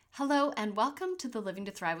Hello and welcome to the Living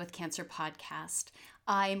to Thrive with Cancer podcast.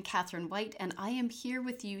 I am Catherine White and I am here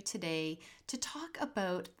with you today to talk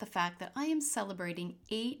about the fact that I am celebrating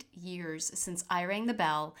 8 years since I rang the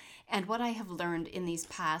bell and what I have learned in these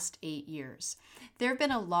past 8 years. There have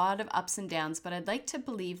been a lot of ups and downs, but I'd like to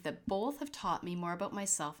believe that both have taught me more about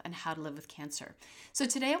myself and how to live with cancer. So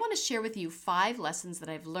today I want to share with you 5 lessons that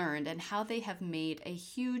I've learned and how they have made a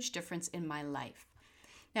huge difference in my life.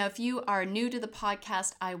 Now, if you are new to the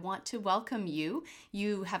podcast, I want to welcome you.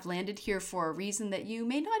 You have landed here for a reason that you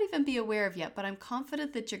may not even be aware of yet, but I'm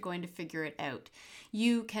confident that you're going to figure it out.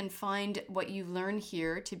 You can find what you learn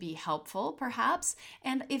here to be helpful, perhaps,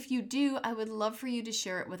 and if you do, I would love for you to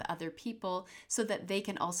share it with other people so that they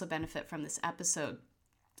can also benefit from this episode.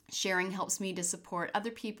 Sharing helps me to support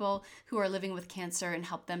other people who are living with cancer and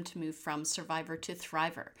help them to move from survivor to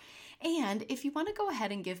thriver. And if you want to go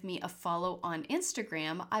ahead and give me a follow on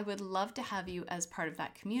Instagram, I would love to have you as part of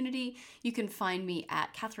that community. You can find me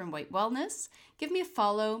at Catherine White Wellness. Give me a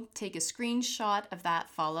follow, take a screenshot of that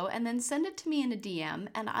follow, and then send it to me in a DM,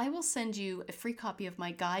 and I will send you a free copy of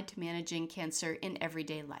my guide to managing cancer in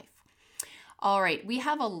everyday life. All right, we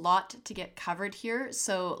have a lot to get covered here,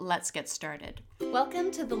 so let's get started. Welcome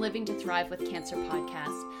to the Living to Thrive with Cancer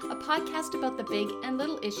podcast, a podcast about the big and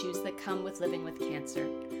little issues that come with living with cancer.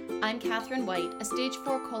 I'm Catherine White, a stage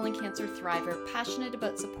 4 colon cancer thriver, passionate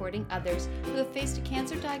about supporting others who have faced a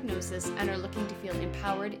cancer diagnosis and are looking to feel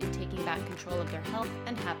empowered in taking back control of their health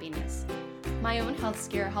and happiness. My own health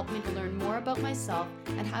scare helped me to learn more about myself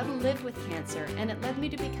and how to live with cancer, and it led me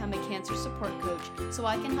to become a cancer support coach so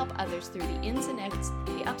I can help others through the ins and outs,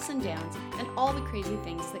 the ups and downs, and all the crazy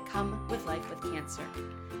things that come with life with cancer.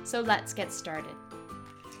 So let's get started.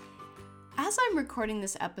 As I'm recording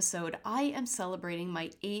this episode, I am celebrating my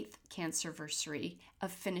 8th cancerversary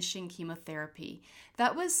of finishing chemotherapy.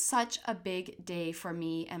 That was such a big day for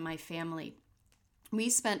me and my family. We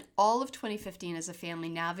spent all of 2015 as a family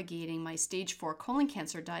navigating my stage 4 colon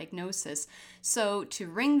cancer diagnosis. So to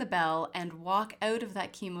ring the bell and walk out of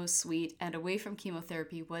that chemo suite and away from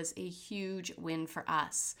chemotherapy was a huge win for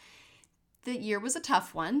us. The year was a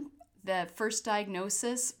tough one. The first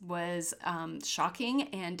diagnosis was shocking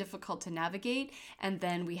and difficult to navigate, and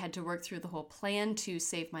then we had to work through the whole plan to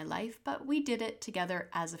save my life, but we did it together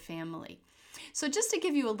as a family. So just to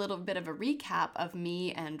give you a little bit of a recap of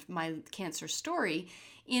me and my cancer story,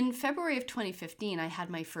 in February of 2015, I had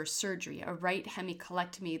my first surgery, a right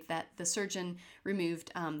hemicolectomy that the surgeon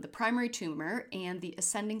removed the primary tumor and the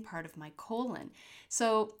ascending part of my colon.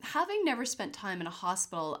 So having never spent time in a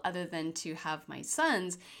hospital other than to have my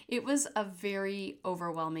sons, it was a very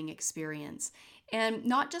overwhelming experience. And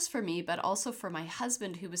not just for me, but also for my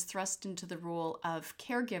husband, who was thrust into the role of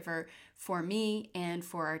caregiver for me and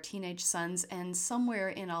for our teenage sons, and somewhere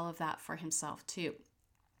in all of that for himself too.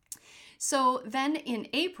 So then in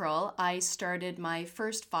April, I started my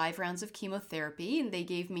first 5 rounds of chemotherapy, and they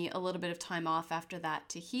gave me a little bit of time off after that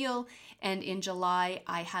to heal. And in July,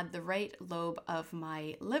 I had the right lobe of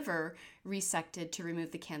my liver resected to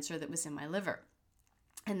remove the cancer that was in my liver.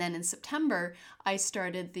 And then in September, I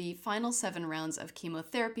started the final 7 rounds of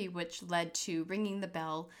chemotherapy, which led to ringing the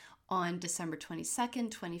bell on December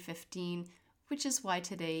 22nd, 2015, which is why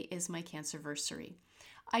today is my cancerversary.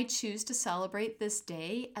 I choose to celebrate this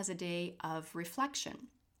day as a day of reflection.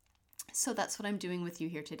 So that's what I'm doing with you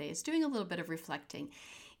here today, is doing a little bit of reflecting.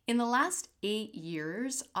 In the last 8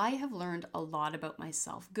 years, I have learned a lot about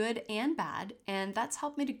myself, good and bad, and that's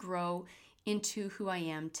helped me to grow into who I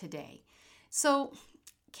am today. So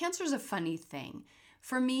cancer is a funny thing.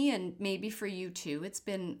 For me, and maybe for you too, it's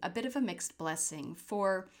been a bit of a mixed blessing.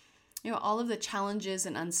 For all of the challenges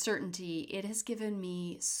and uncertainty, it has given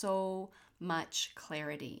me so much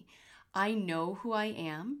clarity. I know who I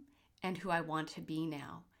am and who I want to be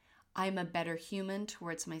now. I'm a better human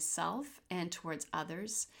towards myself and towards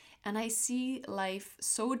others, and I see life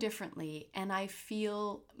so differently, and I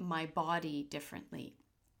feel my body differently.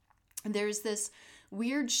 There's this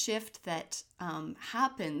weird shift that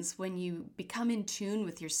happens when you become in tune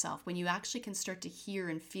with yourself, when you actually can start to hear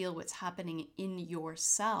and feel what's happening in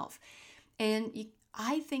yourself. And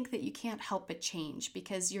I think that you can't help but change,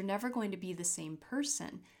 because you're never going to be the same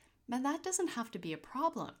person. But that doesn't have to be a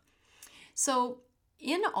problem. So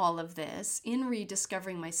in all of this, in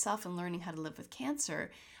rediscovering myself and learning how to live with cancer,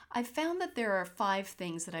 I've found that there are 5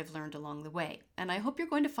 things that I've learned along the way. And I hope you're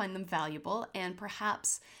going to find them valuable, and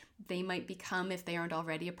perhaps they might become, if they aren't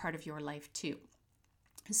already, a part of your life too.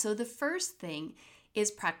 So the first thing is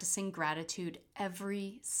practicing gratitude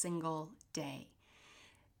every single day.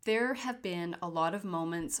 There have been a lot of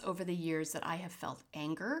moments over the years that I have felt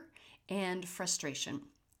anger and frustration.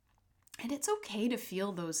 And it's okay to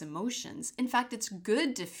feel those emotions. In fact, it's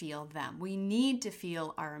good to feel them. We need to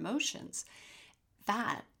feel our emotions.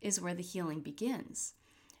 That is where the healing begins,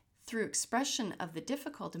 through expression of the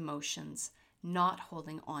difficult emotions, not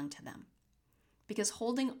holding on to them. Because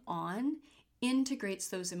holding on integrates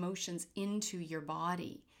those emotions into your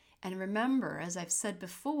body. And remember, as I've said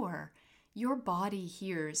before, your body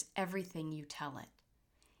hears everything you tell it.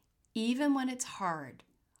 Even when it's hard,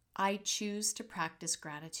 I choose to practice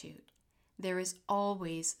gratitude. There is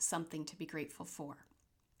always something to be grateful for.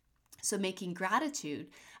 So making gratitude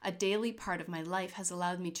a daily part of my life has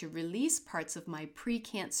allowed me to release parts of my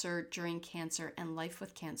pre-cancer, during cancer, and life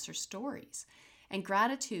with cancer stories. And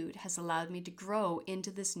gratitude has allowed me to grow into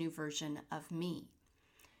this new version of me.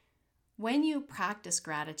 When you practice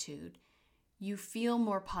gratitude, you feel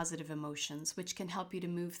more positive emotions, which can help you to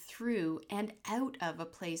move through and out of a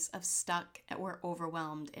place of stuck or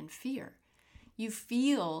overwhelmed and fear. You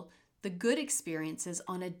feel the good experiences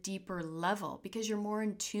on a deeper level because you're more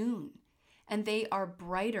in tune, and they are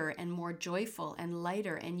brighter and more joyful and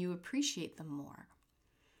lighter, and you appreciate them more.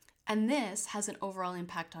 And this has an overall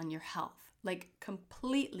impact on your health, like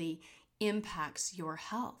completely impacts your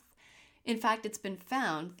health. In fact, it's been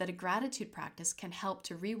found that a gratitude practice can help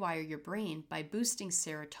to rewire your brain by boosting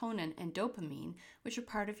serotonin and dopamine, which are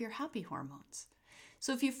part of your happy hormones.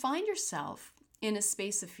 So if you find yourself in a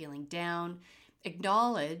space of feeling down,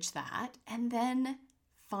 acknowledge that, and then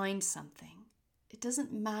find something. It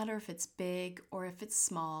doesn't matter if it's big or if it's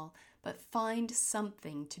small, but find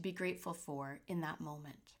something to be grateful for in that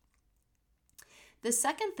moment. The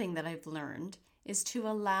second thing that I've learned is to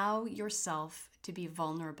allow yourself to be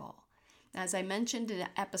vulnerable. As I mentioned in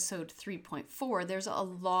episode 3.4, there's a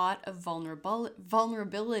lot of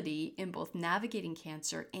vulnerability in both navigating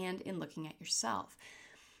cancer and in looking at yourself.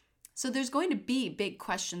 So there's going to be big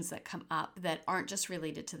questions that come up that aren't just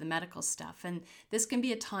related to the medical stuff. And this can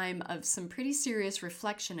be a time of some pretty serious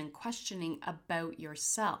reflection and questioning about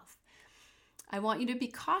yourself. I want you to be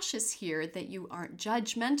cautious here that you aren't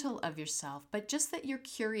judgmental of yourself, but just that you're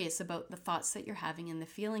curious about the thoughts that you're having and the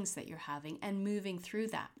feelings that you're having and moving through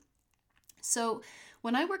that. So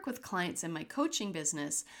when I work with clients in my coaching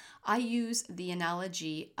business, I use the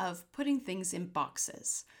analogy of putting things in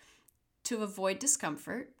boxes. To avoid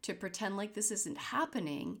discomfort, to pretend like this isn't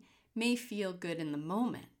happening, may feel good in the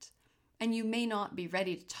moment. And you may not be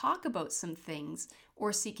ready to talk about some things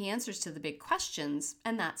or seek answers to the big questions,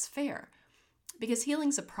 and that's fair. Because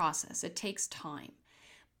healing's a process, it takes time.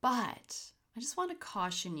 But I just want to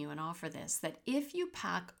caution you and offer this, that if you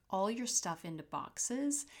pack all your stuff into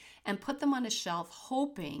boxes and put them on a shelf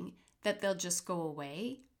hoping that they'll just go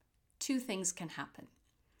away, two things can happen.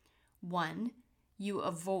 One, you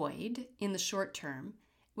avoid in the short term,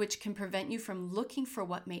 which can prevent you from looking for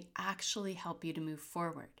what may actually help you to move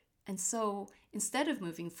forward. And so instead of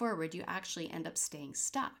moving forward, you actually end up staying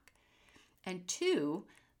stuck. And two,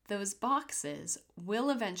 those boxes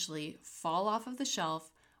will eventually fall off of the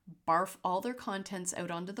shelf, barf all their contents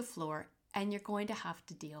out onto the floor, and you're going to have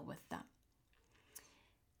to deal with them.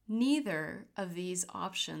 Neither of these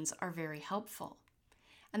options are very helpful.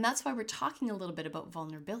 And that's why we're talking a little bit about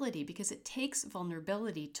vulnerability, because it takes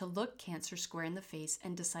vulnerability to look cancer square in the face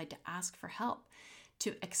and decide to ask for help,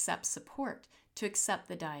 to accept support, to accept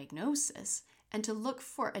the diagnosis, and to look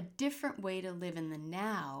for a different way to live in the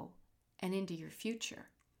now and into your future.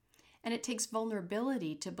 And it takes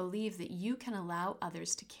vulnerability to believe that you can allow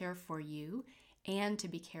others to care for you and to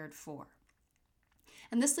be cared for.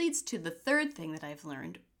 And this leads to the third thing that I've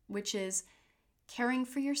learned, which is caring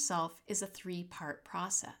for yourself is a 3-part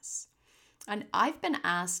process. And I've been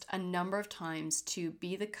asked a number of times to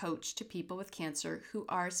be the coach to people with cancer who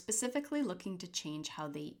are specifically looking to change how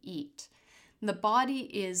they eat. The body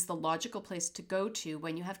is the logical place to go to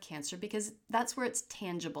when you have cancer because that's where it's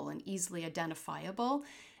tangible and easily identifiable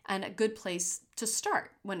and a good place to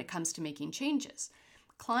start when it comes to making changes.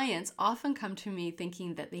 Clients often come to me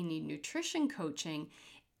thinking that they need nutrition coaching,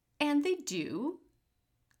 and they do.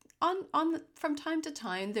 From time to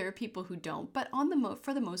time, there are people who don't, but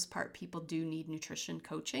for the most part, people do need nutrition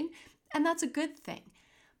coaching, and that's a good thing.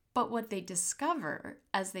 But what they discover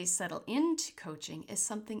as they settle into coaching is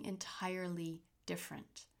something entirely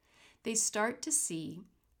different. They start to see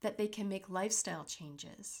that they can make lifestyle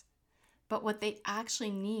changes, but what they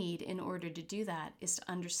actually need in order to do that is to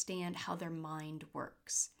understand how their mind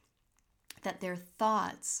works, that their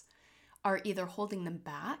thoughts are either holding them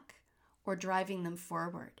back or driving them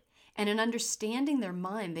forward. And in understanding their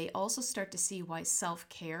mind, they also start to see why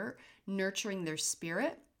self-care, nurturing their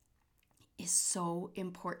spirit, is so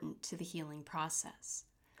important to the healing process.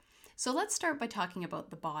 So let's start by talking about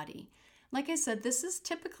the body. Like I said, this is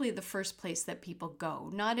typically the first place that people go.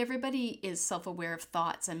 Not everybody is self-aware of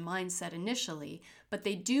thoughts and mindset initially, but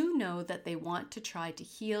they do know that they want to try to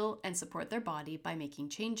heal and support their body by making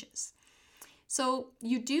changes. So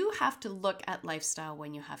you do have to look at lifestyle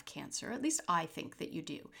when you have cancer. At least I think that you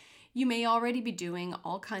do. You may already be doing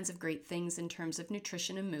all kinds of great things in terms of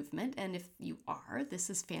nutrition and movement, and if you are, this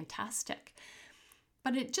is fantastic.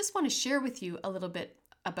 But I just want to share with you a little bit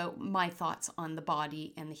about my thoughts on the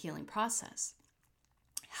body and the healing process.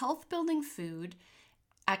 Health building food,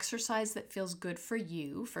 exercise that feels good for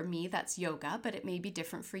you. For me, that's yoga, but it may be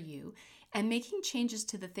different for you. And making changes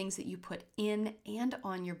to the things that you put in and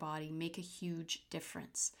on your body make a huge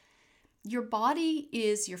difference. Your body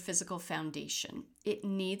is your physical foundation. It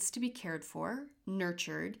needs to be cared for,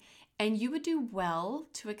 nurtured, and you would do well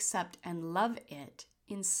to accept and love it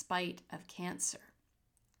in spite of cancer.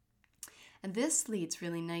 And this leads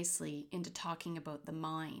really nicely into talking about the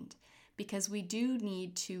mind, because we do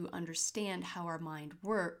need to understand how our mind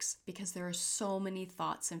works, because there are so many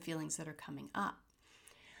thoughts and feelings that are coming up.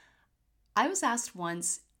 I was asked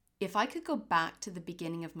once if I could go back to the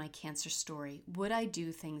beginning of my cancer story, would I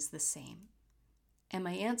do things the same? And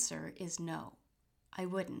my answer is no, I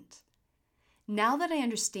wouldn't. Now that I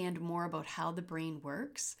understand more about how the brain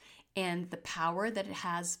works and the power that it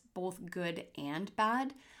has, both good and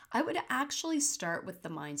bad, I would actually start with the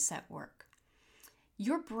mindset work.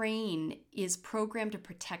 Your brain is programmed to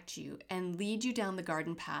protect you and lead you down the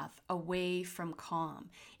garden path away from calm.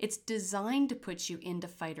 It's designed to put you into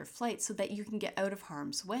fight or flight so that you can get out of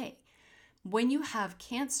harm's way. When you have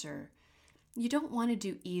cancer, you don't want to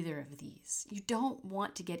do either of these. You don't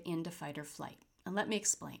want to get into fight or flight. And let me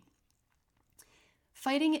explain.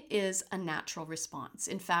 Fighting is a natural response.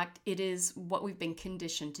 In fact, it is what we've been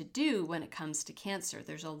conditioned to do when it comes to cancer.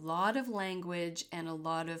 There's a lot of language and a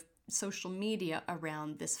lot of social media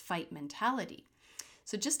around this fight mentality.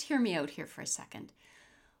 So just hear me out here for a second.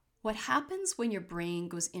 What happens when your brain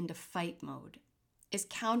goes into fight mode is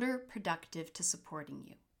counterproductive to supporting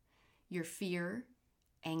you. Your fear,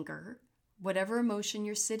 anger, whatever emotion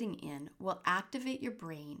you're sitting in will activate your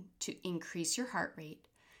brain to increase your heart rate,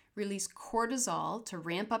 release cortisol to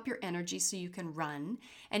ramp up your energy so you can run,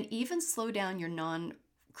 and even slow down your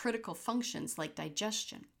non-critical functions like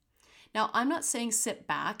digestion. Now, I'm not saying sit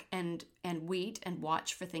back and wait and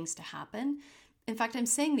watch for things to happen. In fact, I'm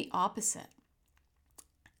saying the opposite.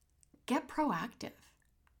 Get proactive.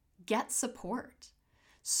 Get support.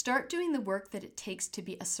 Start doing the work that it takes to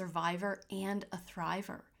be a survivor and a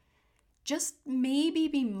thriver. Just maybe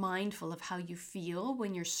be mindful of how you feel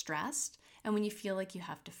when you're stressed and when you feel like you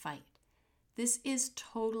have to fight. This is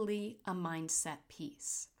totally a mindset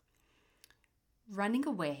piece. Running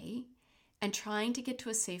away and trying to get to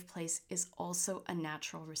a safe place is also a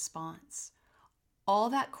natural response. All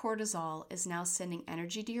that cortisol is now sending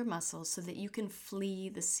energy to your muscles so that you can flee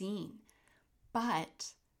the scene.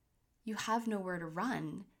 But you have nowhere to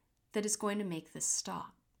run that is going to make this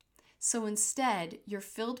stop. So instead, you're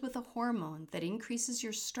filled with a hormone that increases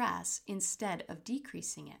your stress instead of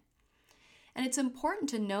decreasing it. And it's important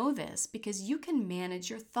to know this because you can manage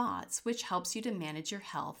your thoughts, which helps you to manage your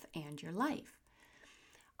health and your life.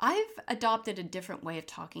 I've adopted a different way of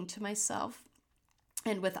talking to myself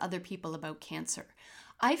and with other people about cancer.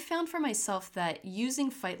 I've found for myself that using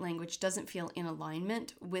fight language doesn't feel in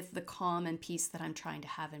alignment with the calm and peace that I'm trying to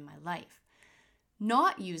have in my life.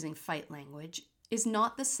 Not using fight language is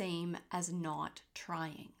not the same as not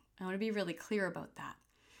trying. I want to be really clear about that.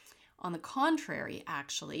 On the contrary,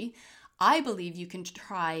 actually, I believe you can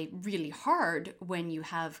try really hard when you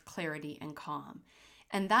have clarity and calm.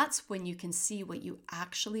 And that's when you can see what you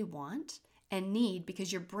actually want and need,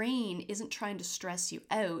 because your brain isn't trying to stress you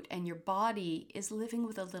out and your body is living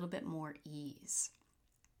with a little bit more ease.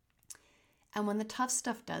 And when the tough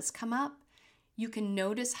stuff does come up, you can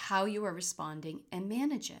notice how you are responding and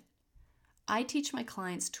manage it. I teach my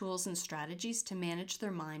clients tools and strategies to manage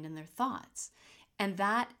their mind and their thoughts. And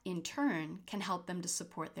that, in turn, can help them to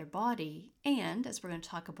support their body and, as we're going to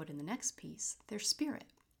talk about in the next piece, their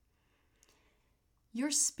spirit.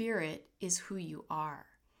 Your spirit is who you are.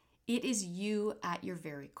 It is you at your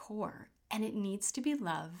very core, and it needs to be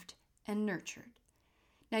loved and nurtured.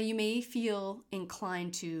 Now, you may feel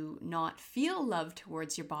inclined to not feel love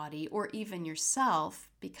towards your body or even yourself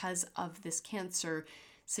because of this cancer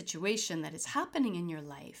situation that is happening in your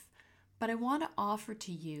life, but I want to offer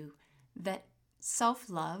to you that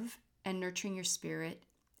self-love and nurturing your spirit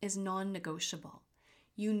is non-negotiable.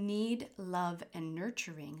 You need love and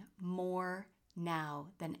nurturing more now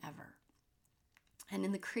than ever. And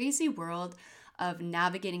in the crazy world of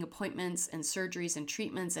navigating appointments and surgeries and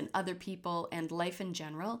treatments and other people and life in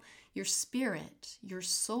general, Your spirit, your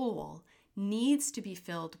soul needs to be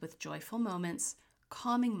filled with joyful moments,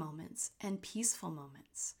 calming moments, and peaceful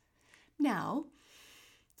moments. Now,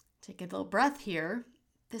 take a little breath here.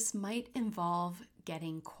 This might involve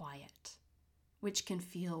getting quiet, which can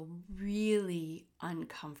feel really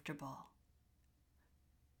uncomfortable.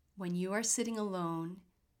 When you are sitting alone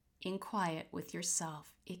in quiet with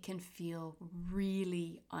yourself, it can feel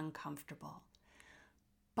really uncomfortable.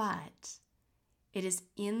 But it is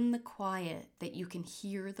in the quiet that you can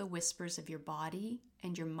hear the whispers of your body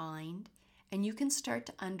and your mind, and you can start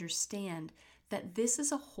to understand that this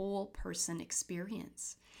is a whole person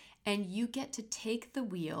experience, and you get to take the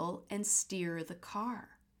wheel and steer the car.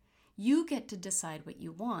 You get to decide what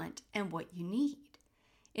you want and what you need.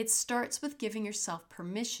 It starts with giving yourself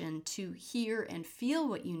permission to hear and feel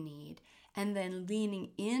what you need, and then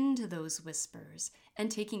leaning into those whispers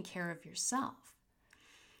and taking care of yourself.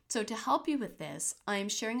 So to help you with this, I'm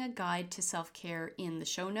sharing a guide to self-care in the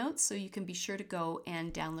show notes, so you can be sure to go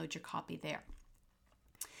and download your copy there.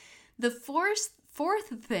 The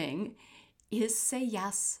fourth thing is say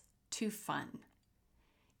yes to fun.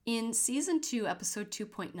 In season 2, episode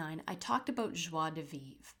 2.9, I talked about joie de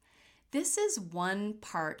vivre. This is one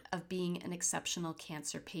part of being an exceptional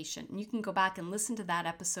cancer patient. And you can go back and listen to that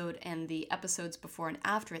episode and the episodes before and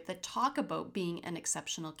after it that talk about being an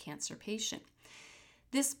exceptional cancer patient.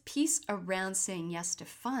 This piece around saying yes to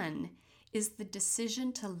fun is the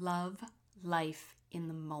decision to love life in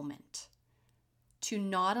the moment, to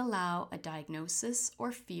not allow a diagnosis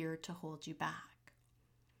or fear to hold you back.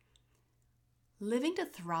 Living to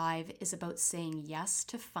Thrive is about saying yes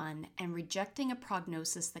to fun and rejecting a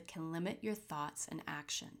prognosis that can limit your thoughts and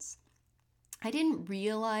actions. I didn't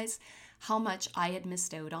realize how much I had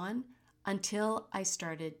missed out on until I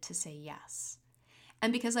started to say yes.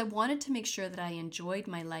 And because I wanted to make sure that I enjoyed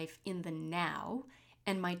my life in the now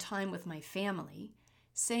and my time with my family,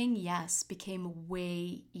 saying yes became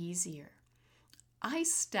way easier. I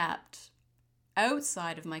stepped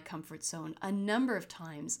outside of my comfort zone a number of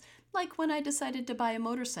times, like when I decided to buy a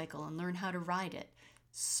motorcycle and learn how to ride it.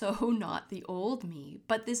 So not the old me,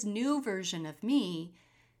 but this new version of me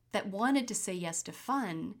that wanted to say yes to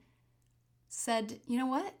fun said, you know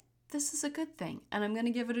what? This is a good thing, and I'm going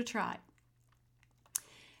to give it a try.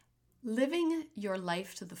 Living your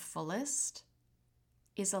life to the fullest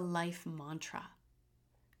is a life mantra.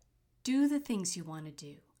 Do the things you want to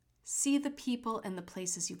do. See the people and the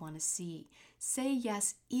places you want to see. Say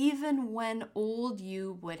yes even when old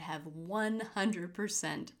you would have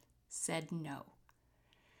 100% said no.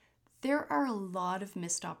 There are a lot of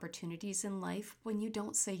missed opportunities in life when you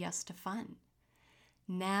don't say yes to fun.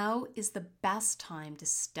 Now is the best time to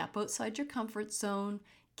step outside your comfort zone,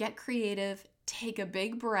 get creative, take a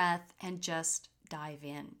big breath, and just dive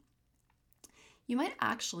in. You might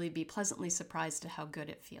actually be pleasantly surprised at how good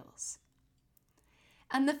it feels.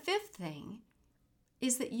 And the fifth thing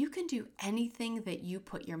is that you can do anything that you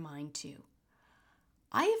put your mind to.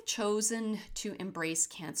 I have chosen to embrace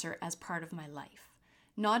cancer as part of my life,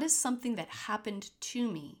 not as something that happened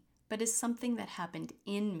to me, but as something that happened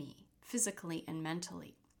in me, physically and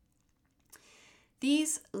mentally.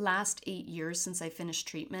 These last 8 years since I finished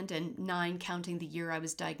treatment, and 9 counting the year I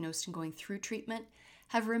was diagnosed and going through treatment,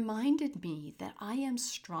 have reminded me that I am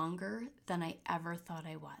stronger than I ever thought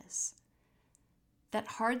I was. That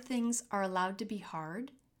hard things are allowed to be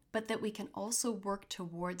hard, but that we can also work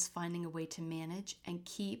towards finding a way to manage and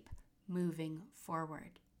keep moving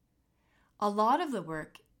forward. A lot of the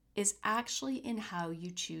work is actually in how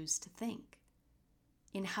you choose to think,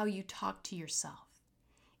 in how you talk to yourself,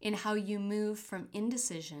 in how you move from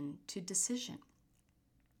indecision to decision.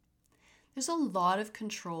 There's a lot of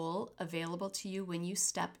control available to you when you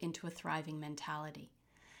step into a thriving mentality,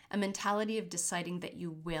 a mentality of deciding that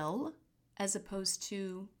you will, as opposed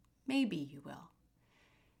to maybe you will.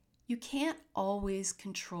 You can't always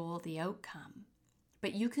control the outcome,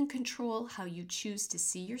 but you can control how you choose to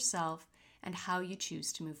see yourself and how you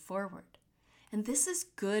choose to move forward. And this is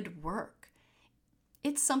good work.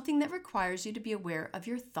 It's something that requires you to be aware of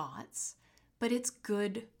your thoughts, but it's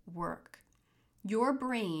good work. Your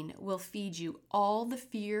brain will feed you all the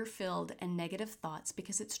fear-filled and negative thoughts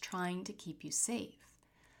because it's trying to keep you safe.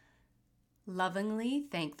 Lovingly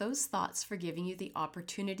thank those thoughts for giving you the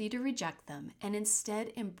opportunity to reject them, and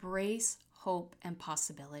instead embrace hope and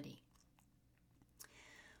possibility.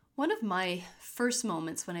 One of my first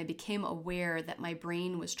moments when I became aware that my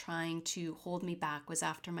brain was trying to hold me back was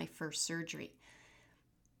after my first surgery.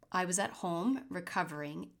 I was at home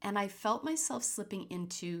recovering, and I felt myself slipping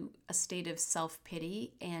into a state of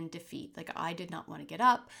self-pity and defeat. Like I did not want to get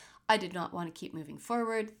up. I did not want to keep moving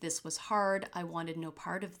forward. This was hard. I wanted no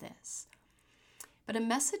part of this. But a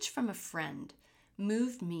message from a friend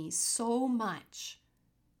moved me so much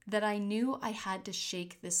that I knew I had to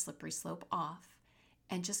shake this slippery slope off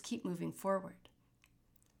and just keep moving forward.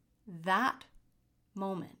 That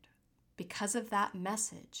moment, because of that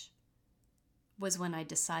message, was when I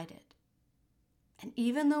decided. And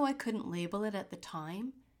even though I couldn't label it at the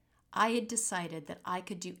time, I had decided that I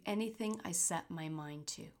could do anything I set my mind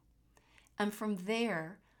to. And from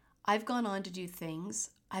there, I've gone on to do things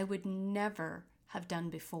I would never have done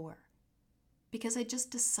before, because I just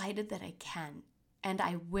decided that I can and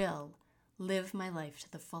I will live my life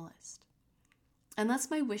to the fullest. And that's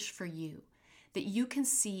my wish for you, that you can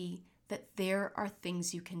see that there are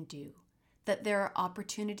things you can do, that there are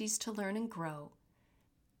opportunities to learn and grow,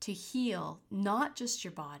 to heal not just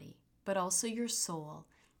your body, but also your soul,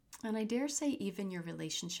 and I dare say even your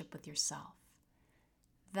relationship with yourself.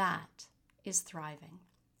 That is thriving.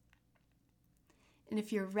 And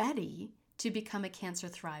if you're ready to become a Cancer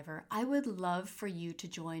Thriver, I would love for you to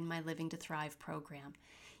join my Living to Thrive program.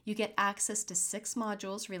 You get access to 6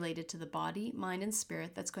 modules related to the body, mind, and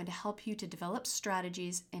spirit that's going to help you to develop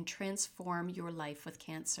strategies and transform your life with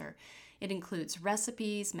cancer. It includes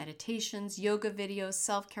recipes, meditations, yoga videos,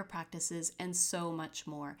 self-care practices, and so much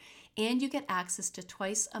more. And you get access to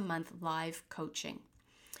twice a month live coaching.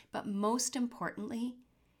 But most importantly,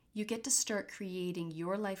 you get to start creating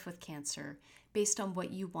your life with cancer based on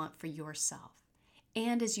what you want for yourself.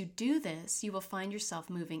 And as you do this, you will find yourself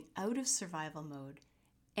moving out of survival mode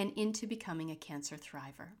and into becoming a Cancer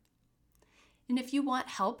Thriver. And if you want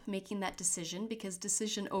help making that decision, because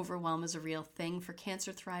decision overwhelm is a real thing for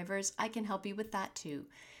Cancer Thrivers, I can help you with that too.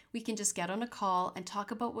 We can just get on a call and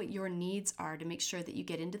talk about what your needs are to make sure that you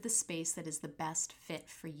get into the space that is the best fit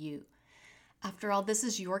for you. After all, this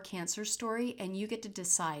is your cancer story, and you get to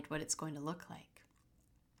decide what it's going to look like.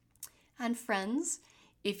 And friends,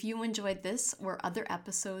 if you enjoyed this or other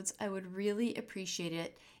episodes, I would really appreciate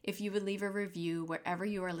it if you would leave a review wherever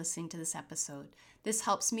you are listening to this episode. This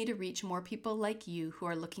helps me to reach more people like you who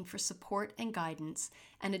are looking for support and guidance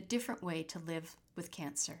and a different way to live with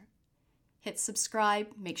cancer. Hit subscribe,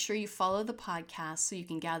 make sure you follow the podcast so you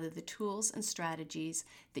can gather the tools and strategies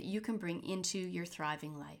that you can bring into your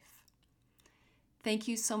thriving life. Thank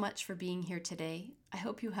you so much for being here today. I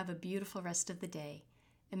hope you have a beautiful rest of the day,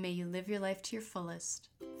 and may you live your life to your fullest,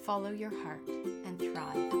 follow your heart, and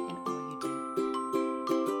thrive in all